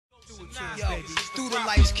Yo, through the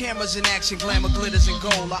lights, cameras in action, glamour glitters and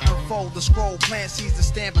gold. I unfold the scroll, plan sees the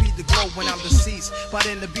stampede the glow when I'm deceased. But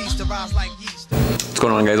in the beast, arise like yeast. What's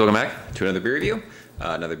going on, guys? Welcome back to another beer review.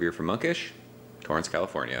 Another beer from Monkish, Torrance,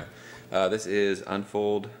 California. This is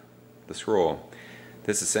Unfold the Scroll.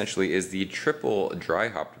 This essentially is the triple dry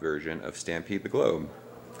hopped version of Stampede the Globe.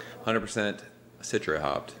 100% Citra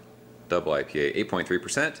hopped, double IPA,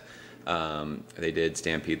 8.3%. They did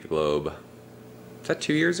Stampede the Globe, was that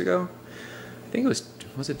 2 years ago? I think it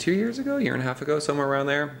was it 2 years ago? A year and a half ago, somewhere around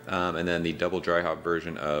there. And then the double dry hop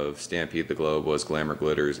version of Stampede the Globe was Glamour,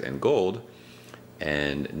 Glitters, and Gold.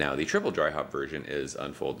 And now the triple dry hop version is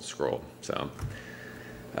Unfold the Scroll. So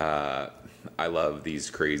I love these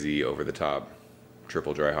crazy over-the-top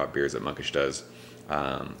triple dry hop beers that Monkish does.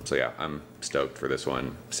 So yeah, I'm stoked for this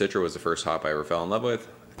one. Citra was the first hop I ever fell in love with.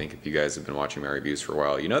 I think if you guys have been watching my reviews for a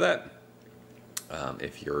while, you know that.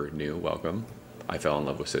 If you're new, welcome. I fell in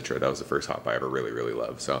love with Citra. That was the first hop I ever really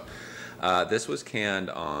loved. So this was canned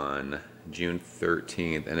on June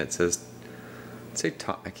 13th, and it says,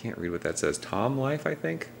 I can't read what that says. Tom Life, I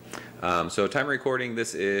think. So time of recording,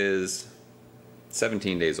 this is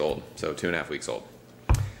 17 days old, so 2.5 weeks old.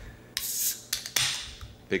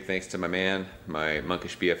 Big thanks to my man, my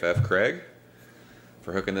Monkish BFF, Craig,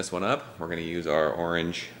 for hooking this one up. We're gonna use our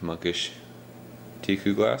orange Monkish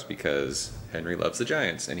Tiku glass because Henry loves the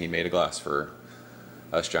Giants, and he made a glass for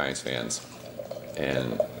us Giants fans.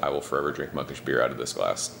 And I will forever drink Monkish beer out of this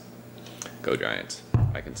glass. Go Giants.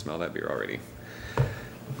 I can smell that beer already.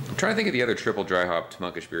 I'm trying to think of the other triple dry hopped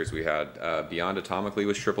Monkish beers we had. Beyond Atomically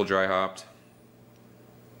was triple dry hopped.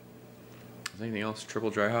 Is anything else triple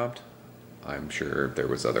dry hopped? I'm sure there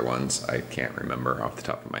was other ones. I can't remember off the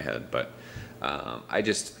top of my head, but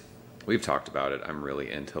we've talked about it. I'm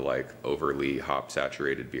really into like overly hop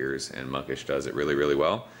saturated beers, and Monkish does it really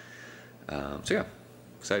well. So yeah,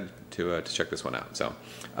 excited to check this one out. So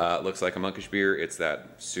looks like a Monkish beer. It's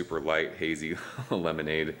that super light hazy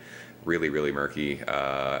lemonade, really murky.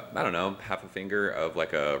 I don't know, half a finger of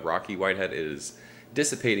like a rocky whitehead is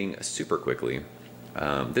dissipating super quickly.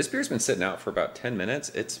 This beer's been sitting out for about 10 minutes.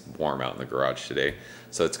 It's warm out in the garage today,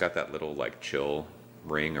 so it's got that little like chill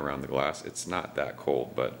ring around the glass. It's not that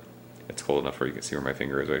cold, but it's cold enough where you can see where my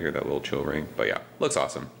finger is right here, that little chill ring. But yeah, looks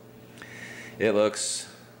awesome. It looks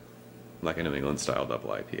like a New England style double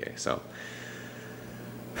IPA. So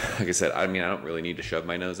like I said, I mean, I don't really need to shove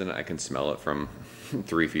my nose in it. I can smell it from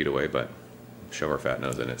 3 feet away, but shove our fat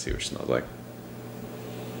nose in it, see what it smells like.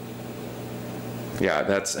 Yeah,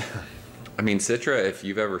 that's, I mean, Citra, if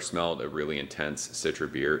you've ever smelled a really intense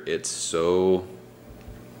Citra beer, it's so,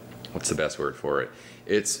 what's the best word for it?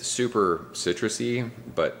 It's super citrusy,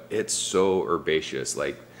 but it's so herbaceous,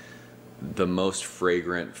 like the most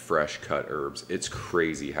fragrant, fresh cut herbs. It's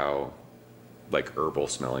crazy how like herbal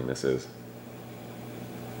smelling this is.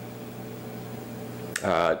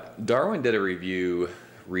 Darwin did a review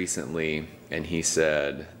recently, and he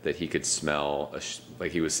said that he could smell,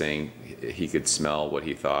 like he was saying, he could smell what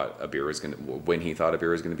he thought a beer was going to, when he thought a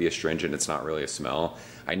beer was going to be astringent. It's not really a smell.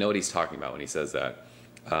 I know what he's talking about when he says that.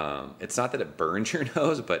 It's not that it burns your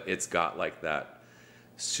nose, but it's got like that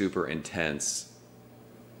super intense,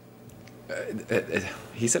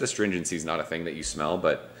 he said astringency is not a thing that you smell,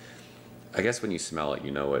 but I guess when you smell it,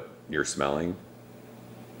 you know what you're smelling.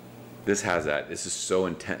 This has that. This is so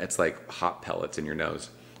intense. It's like hot pellets in your nose.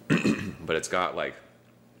 But it's got like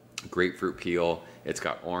grapefruit peel. It's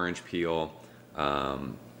got orange peel,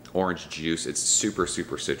 orange juice. It's super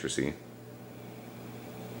citrusy.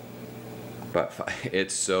 But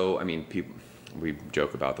it's so, I mean, people, we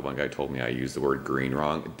joke about, the one guy told me I used the word green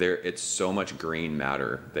wrong. It's so much green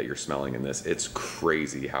matter that you're smelling in this. It's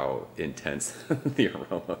crazy how intense the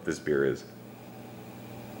aroma of this beer is.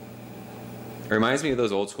 It reminds me of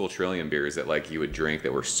those old school Trillium beers that like you would drink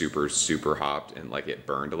that were super hopped and like it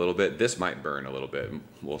burned a little bit. This might burn a little bit.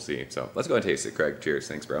 We'll see. So let's go and taste it. Craig, cheers.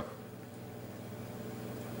 Thanks, bro.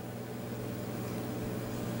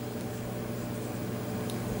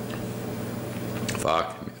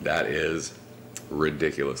 Fuck, that is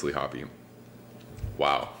ridiculously hoppy.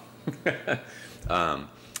 Wow.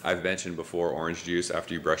 I've mentioned before orange juice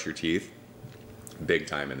after you brush your teeth. Big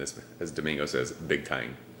time in this, as Domingo says, big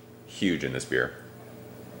time. Huge in this beer.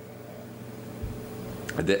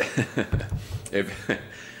 If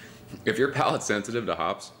you're palate sensitive to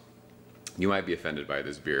hops, you might be offended by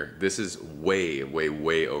this beer. This is way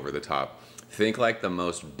over the top. Think like the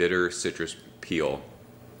most bitter citrus peel,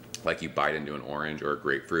 like you bite into an orange or a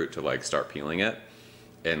grapefruit to like start peeling it,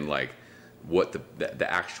 and like what the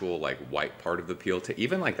actual like white part of the peel, to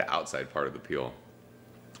even like the outside part of the peel,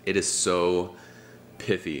 it is so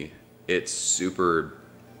pithy. It's super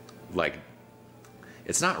like,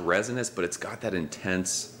 it's not resinous, but it's got that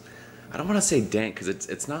intense, I don't want to say dank, because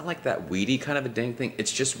it's not like that weedy kind of a dank thing.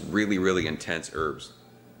 It's just really, really intense herbs.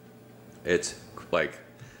 It's like,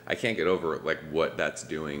 I can't get over like what that's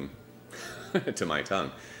doing to my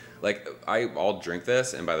tongue. Like, I'll drink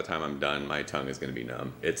this, and by the time I'm done, my tongue is going to be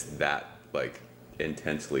numb. It's that, like,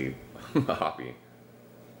 intensely hoppy.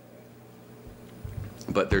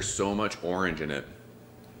 But there's so much orange in it.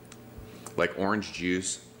 Like orange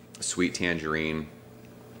juice, sweet tangerine.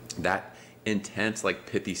 That intense, like,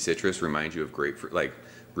 pithy citrus reminds you of grapefruit, like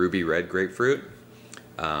ruby red grapefruit.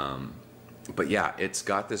 But yeah, it's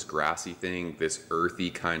got this grassy thing, this earthy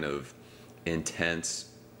kind of intense.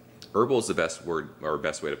 Herbal is the best word, or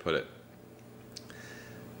best way to put it.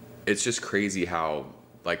 It's just crazy how,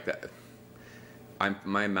 like, that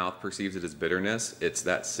my mouth perceives it as bitterness. It's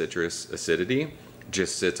that citrus acidity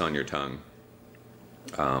just sits on your tongue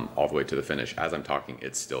all the way to the finish. As I'm talking,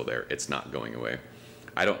 it's still there. It's not going away.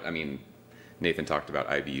 I mean, Nathan talked about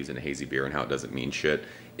IBUs in a hazy beer and how it doesn't mean shit.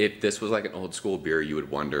 If this was like an old school beer, you would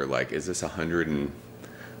wonder, like, is this 100 and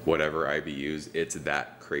whatever IBUs? It's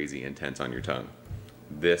that crazy intense on your tongue.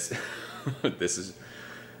 This this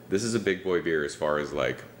is a big boy beer as far as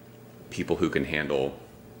like people who can handle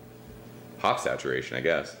hop saturation, I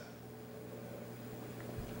guess.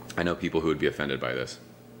 I know people who would be offended by this.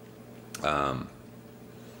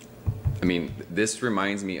 I mean, this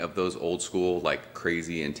reminds me of those old school, like,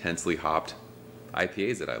 crazy, intensely hopped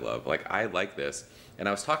IPAs that I love. Like, I like this. And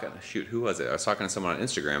I was talking, shoot, who was it? I was talking to someone on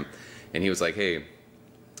Instagram, and he was like, hey,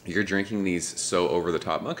 you're drinking these so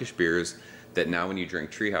over-the-top monkish beers that now when you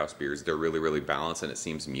drink treehouse beers, they're really, really balanced and it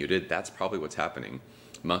seems muted. That's probably what's happening.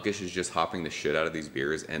 Monkish is just hopping the shit out of these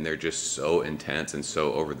beers, and they're just so intense and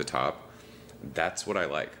so over the top. That's what I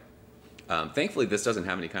like. Thankfully, this doesn't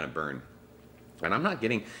have any kind of burn. And I'm not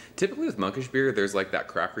getting, typically with monkish beer, there's like that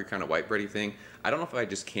crackery kind of white bready thing. I don't know if I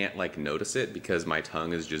just can't like notice it because my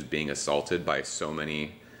tongue is just being assaulted by so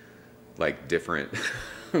many like different,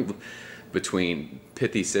 between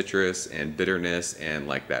pithy citrus and bitterness and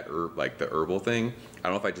like that herb, like the herbal thing. I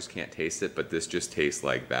don't know if I just can't taste it, but this just tastes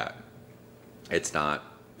like that. It's not,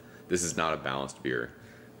 this is not a balanced beer.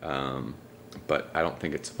 But I don't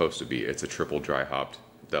think it's supposed to be. It's a triple dry hopped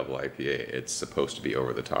double IPA. It's supposed to be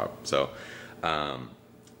over the top. So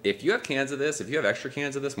if you have cans of this, if you have extra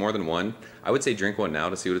cans of this, more than one, I would say drink one now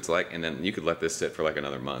to see what it's like, and then you could let this sit for like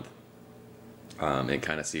another month and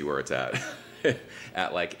kind of see where it's at.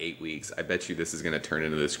 At like 8 weeks, I bet you this is going to turn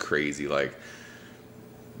into this crazy, like,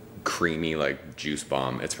 creamy, like, juice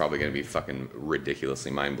bomb. It's probably going to be fucking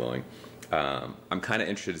ridiculously mind-blowing. I'm kind of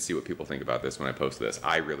interested to see what people think about this when I post this.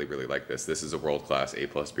 I really, really like this. This is a world-class A+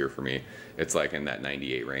 beer for me. It's like in that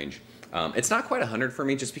 98 range. It's not quite 100 for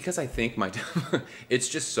me just because I think my it's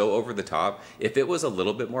just so over the top. If it was a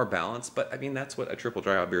little bit more balanced, but I mean, that's what a triple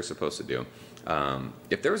dry hop beer is supposed to do.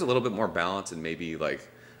 If there was a little bit more balance and maybe like,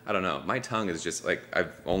 I don't know, my tongue is just like,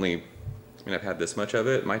 I've had this much of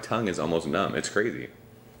it. My tongue is almost numb. It's crazy.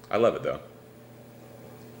 I love it though.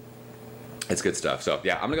 It's good stuff. So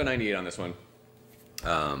yeah, I'm gonna go 98 on this one.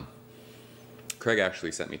 Craig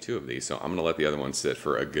actually sent me 2 of these, so I'm gonna let the other one sit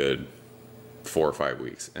for a good 4 or 5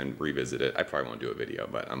 weeks and revisit it. I probably won't do a video,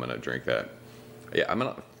 but I'm gonna drink that. Yeah, I'm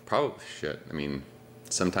gonna probably, I mean,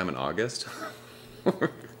 sometime in August,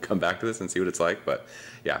 come back to this and see what it's like. But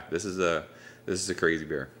yeah, this is a crazy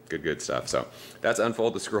beer. Good stuff. So that's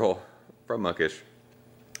Unfold the Scroll from Monkish.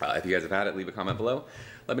 If you guys have had it, leave a comment below.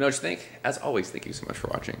 Let me know what you think. As always, thank you so much for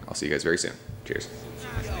watching. I'll see you guys very soon. Cheers.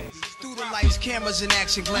 Through the lights, cameras in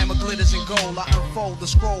action, glamour, glitters, and gold. I unfold the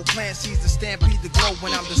scroll, plan sees the stampede, the glow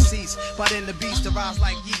when I'm deceased. But in the beast, arise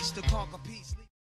like yeast to conquer peace.